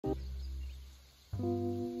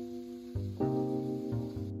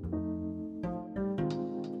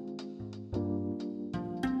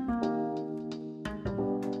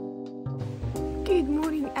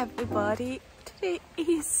morning, everybody. Today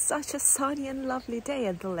is such a sunny and lovely day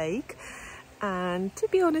at the lake, and to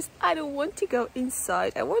be honest, I don't want to go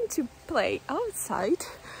inside. I want to play outside.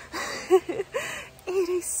 It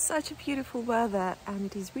is such a beautiful weather and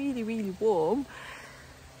it is really warm.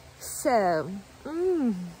 So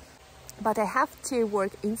but I have to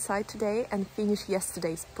work inside today and finish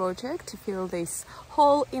yesterday's project to fill this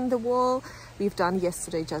hole in the wall. We've done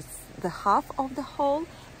yesterday just the half of the hole.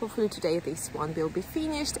 Hopefully today this one will be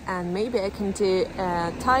finished, and maybe I can do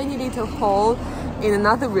a tiny little hole in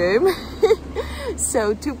another room.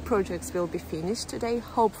 So 2 projects will be finished today,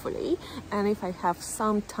 hopefully. And if I have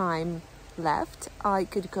some time left, I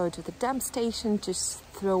could go to the dump station to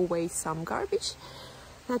throw away some garbage.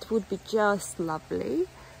 That would be just lovely.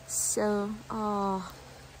 So,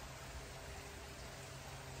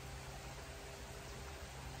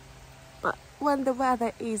 but when the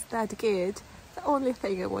weather is that good, the only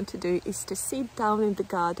thing I want to do is to sit down in the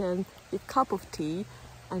garden with a cup of tea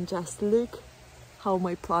and just look how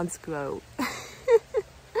my plants grow.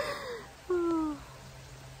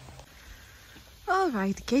 All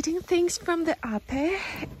right, getting things from the upper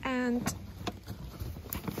and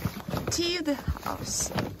to the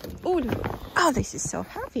house. Oh, this is so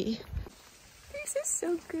heavy. This is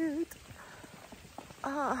so good.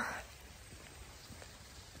 Well,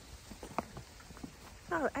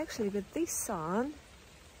 actually, with this sun,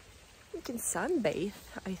 you can sunbathe,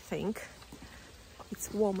 I think.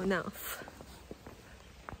 It's warm enough.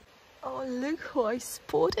 Oh, look who I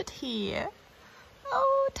spotted here.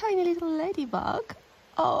 Oh, tiny little ladybug.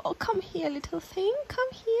 Oh, come here, little thing.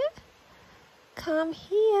 Come here. Come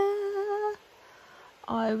here.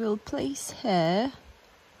 I will place her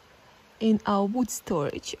in our wood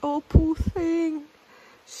storage. Oh, poor thing.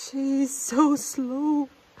 She's so slow.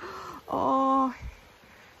 Oh,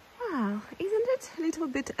 well, isn't it a little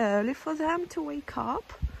bit early for them to wake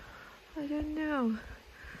up? I don't know.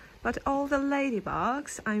 But all the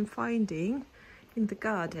ladybugs I'm finding in the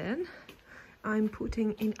garden, I'm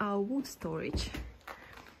putting in our wood storage,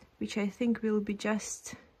 which I think will be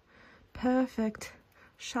just perfect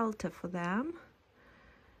shelter for them.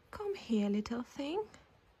 Come here, little thing.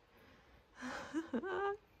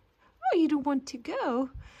 Oh, you don't want to go.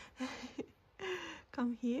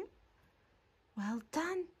 Come here. Well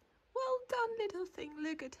done. Well done, little thing.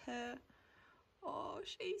 Look at her. Oh,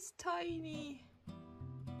 she's tiny.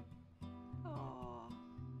 Oh.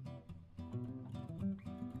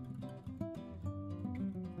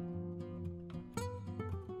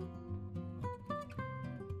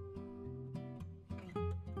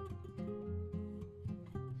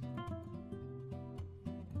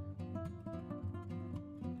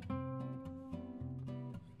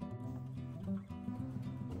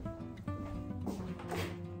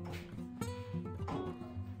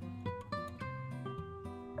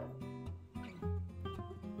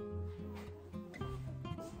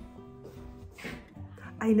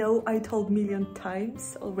 I know I told a million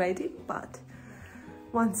times already, but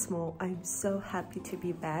once more, I'm so happy to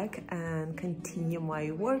be back and continue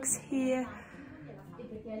my works here.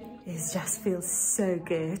 It just feels so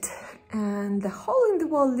good. And the hole in the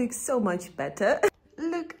wall looks so much better.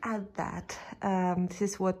 Look at that. This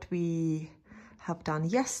is what we have done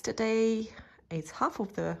yesterday. It's half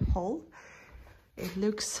of the hole. It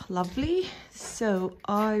looks lovely. So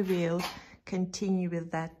I will continue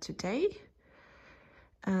with that today.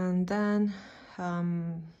 And then,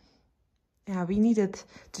 yeah, we needed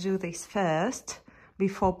to do this first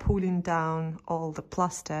before pulling down all the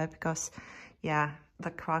plaster because, yeah,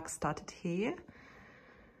 the crack started here.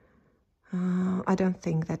 I don't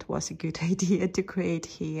think that was a good idea to create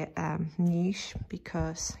here a niche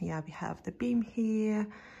because, yeah, we have the beam here.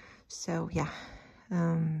 So, yeah,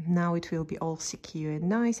 now it will be all secure and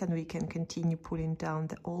nice and we can continue pulling down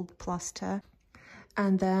the old plaster.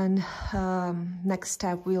 And then next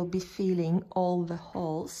step we'll be filling all the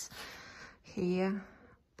holes here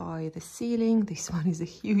by the ceiling. This one is a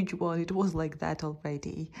huge one. It was like that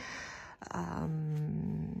already.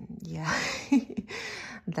 Yeah.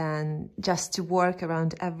 Then just to work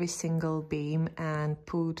around every single beam and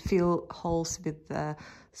fill holes with the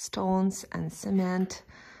stones and cement.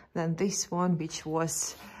 Then this one, which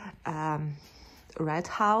was red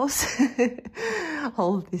house.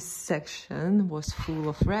 All this section was full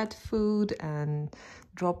of red food and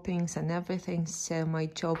droppings and everything, so my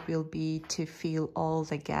job will be to fill all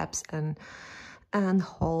the gaps and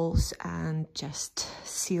holes and just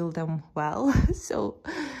seal them well. So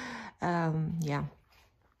yeah,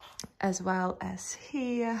 as well as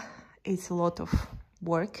here, it's a lot of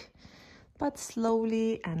work, but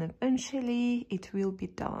slowly and eventually it will be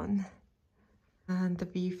done. And the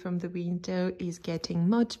view from the window is getting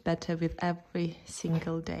much better with every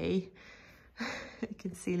single day. You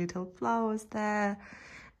can see little flowers there.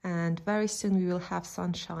 And very soon we will have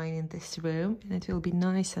sunshine in this room and it will be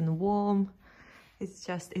nice and warm. It's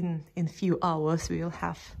just in few hours we will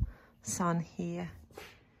have sun here.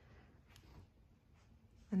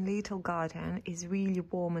 And little garden is really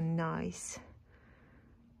warm and nice.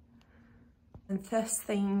 And first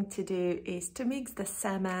thing to do is to mix the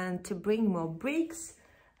cement, to bring more bricks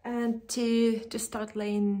and to start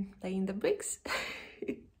laying the bricks.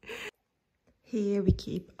 Here we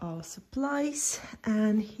keep our supplies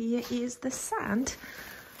and here is the sand.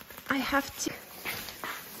 I have to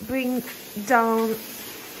bring down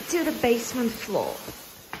to the basement floor.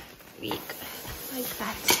 Like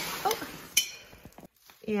that. Oh.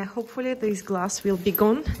 Yeah, hopefully this glass will be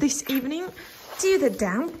gone this evening. To the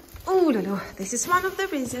damp. Oh, no, this is one of the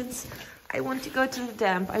reasons I want to go to the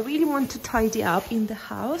damp. I really want to tidy up in the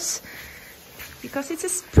house because it's a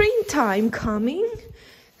springtime coming.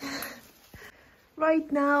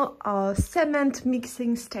 Right now, our cement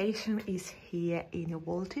mixing station is here in a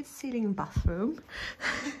vaulted ceiling bathroom.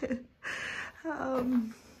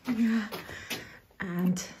 Yeah.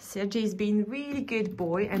 And Sergey's been really good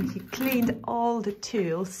boy and he cleaned all the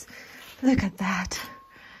tools. Look at that.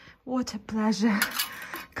 What a pleasure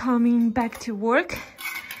coming back to work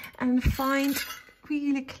and find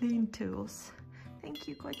really clean tools. Thank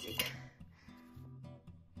you, Kotik.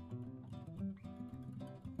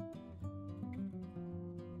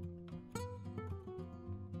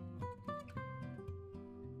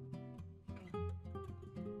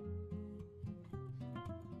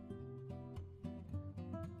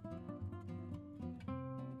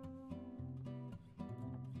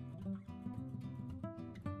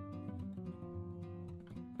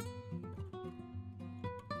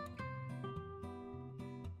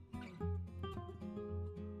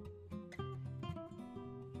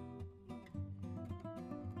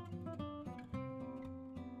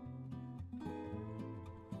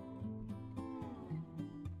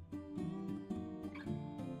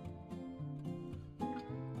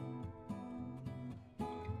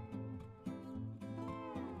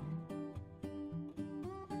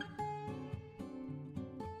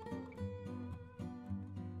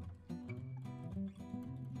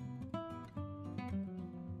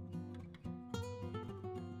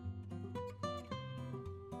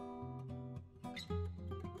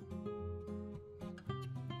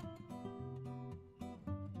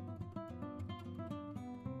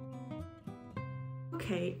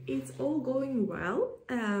 Okay, it's all going well,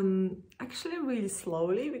 actually really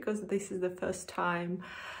slowly because this is the first time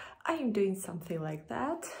I am doing something like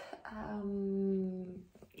that.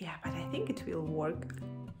 Yeah, but I think it will work.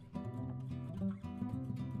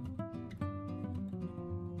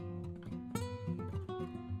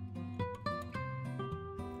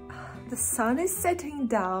 The sun is setting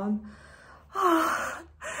down.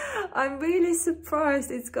 I'm really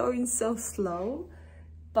surprised it's going so slow,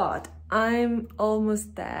 but I'm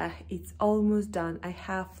almost there. It's almost done. I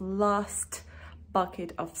have last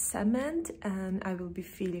bucket of cement and I will be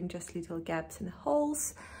filling just little gaps and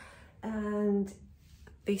holes and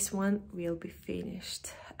this one will be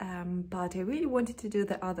finished. But I really wanted to do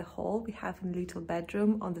the other hole. We have a little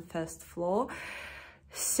bedroom on the first floor.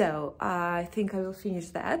 So I think I will finish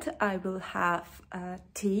that. I will have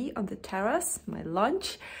tea on the terrace, my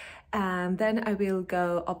lunch, and then I will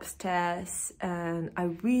go upstairs and I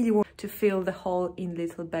really want to fill the hole in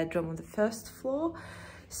little bedroom on the first floor.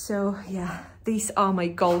 So yeah, these are my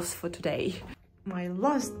goals for today. My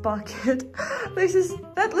last bucket.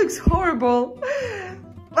 That looks horrible,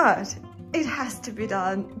 but it has to be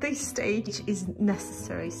done. This stage is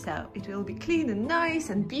necessary, so it will be clean and nice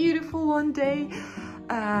and beautiful one day.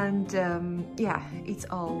 And yeah, it's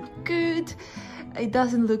all good. It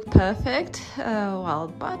doesn't look perfect,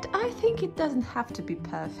 well, but I think it doesn't have to be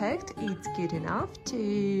perfect. It's good enough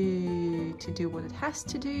to do what it has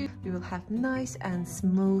to do. We will have nice and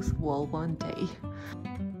smooth wall one day.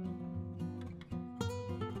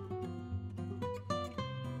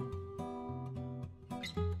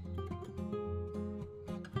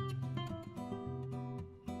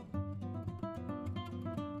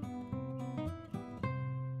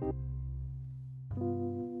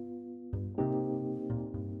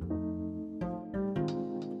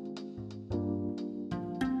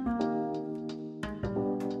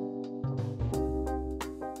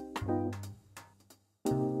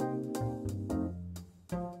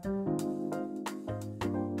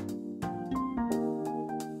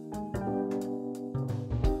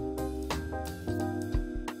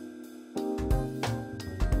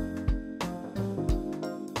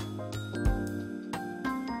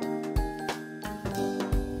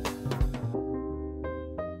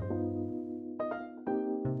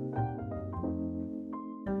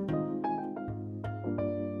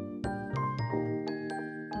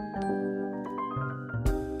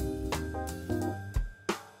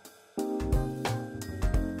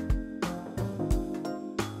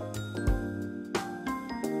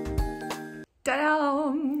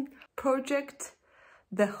 Ta-da! Project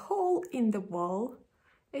The Hole in the Wall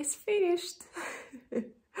is finished.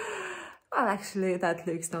 Well, actually, that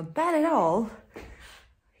looks not bad at all.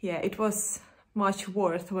 Yeah, it was much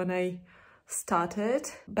worse when I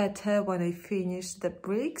started, better when I finished the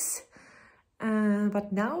bricks.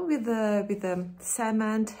 But now with the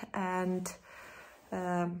cement and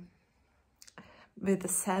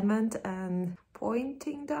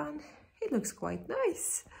pointing done, it looks quite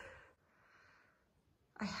nice.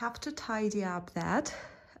 I have to tidy up that.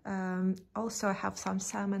 Also, I have some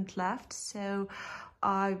cement left, so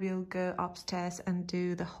I will go upstairs and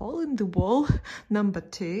do the hole in the wall number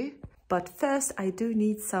 2. But first, I do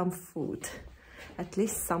need some food. At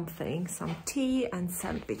least something, some tea and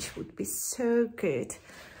sandwich would be so good.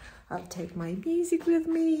 I'll take my music with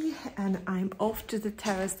me and I'm off to the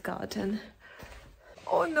terraced garden.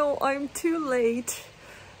 Oh no, I'm too late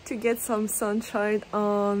to get some sunshine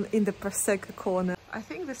on in the Prosecco corner. I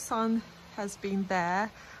think the sun has been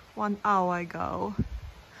there 1 hour ago.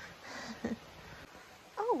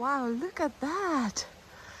 Oh wow, look at that.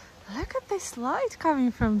 Look at this light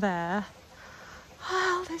coming from there.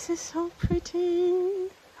 Wow, this is so pretty.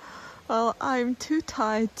 Well, I'm too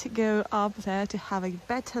tired to go up there to have a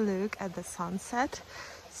better look at the sunset,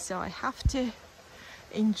 so I have to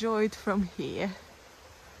enjoy it from here.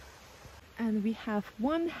 And we have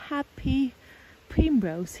one happy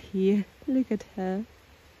primrose here. Look at her.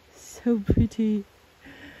 So pretty.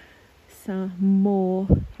 Some more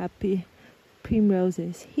happy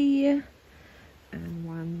primroses here and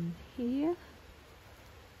one here.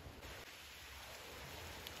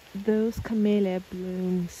 Those camellia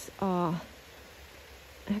blooms are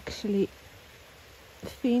actually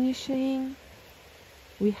finishing.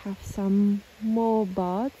 We have some more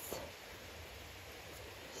buds.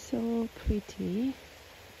 So pretty.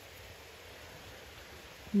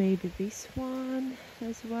 Maybe this one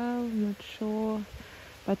as well, I'm not sure.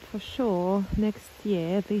 But for sure, next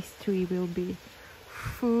year this tree will be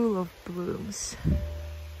full of blooms.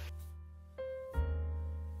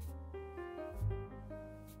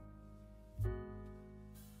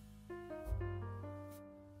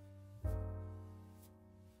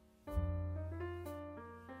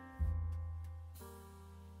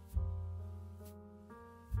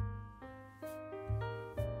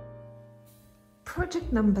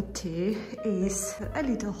 Project number 2 is a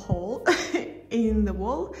little hole in the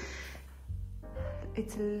wall.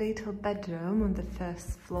 It's a little bedroom on the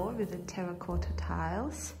first floor with the terracotta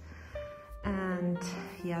tiles. And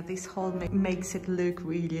yeah, this hole makes it look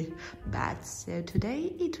really bad. So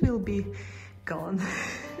today it will be gone.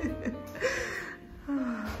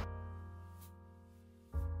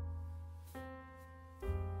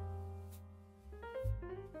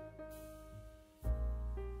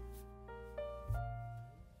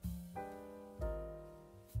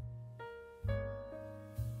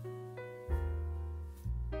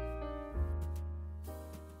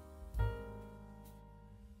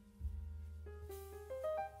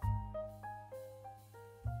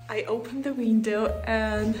 I opened the window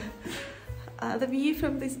and the view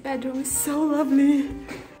from this bedroom is so lovely.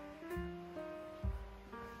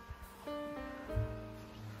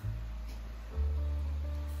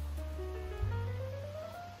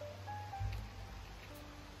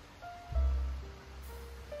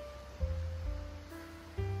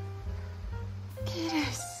 It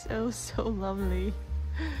is so lovely.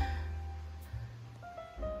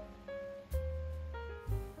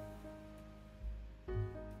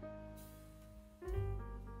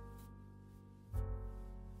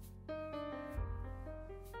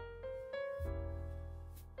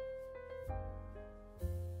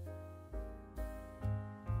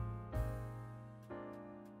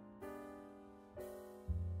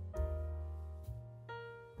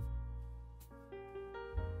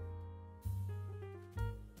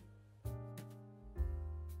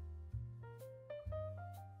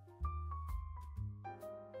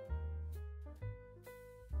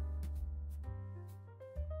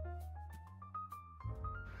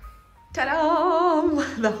 Ta-da!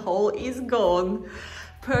 The hole is gone.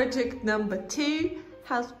 Project number 2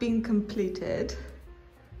 has been completed.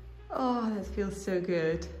 Oh, that feels so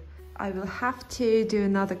good. I will have to do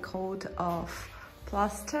another coat of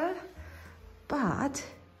plaster, but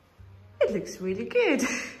it looks really good.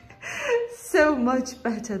 So much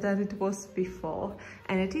better than it was before.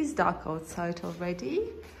 And it is dark outside already.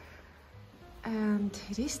 And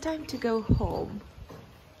it is time to go home.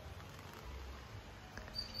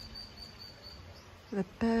 The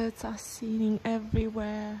birds are singing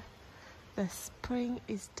everywhere. The spring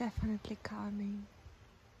is definitely coming.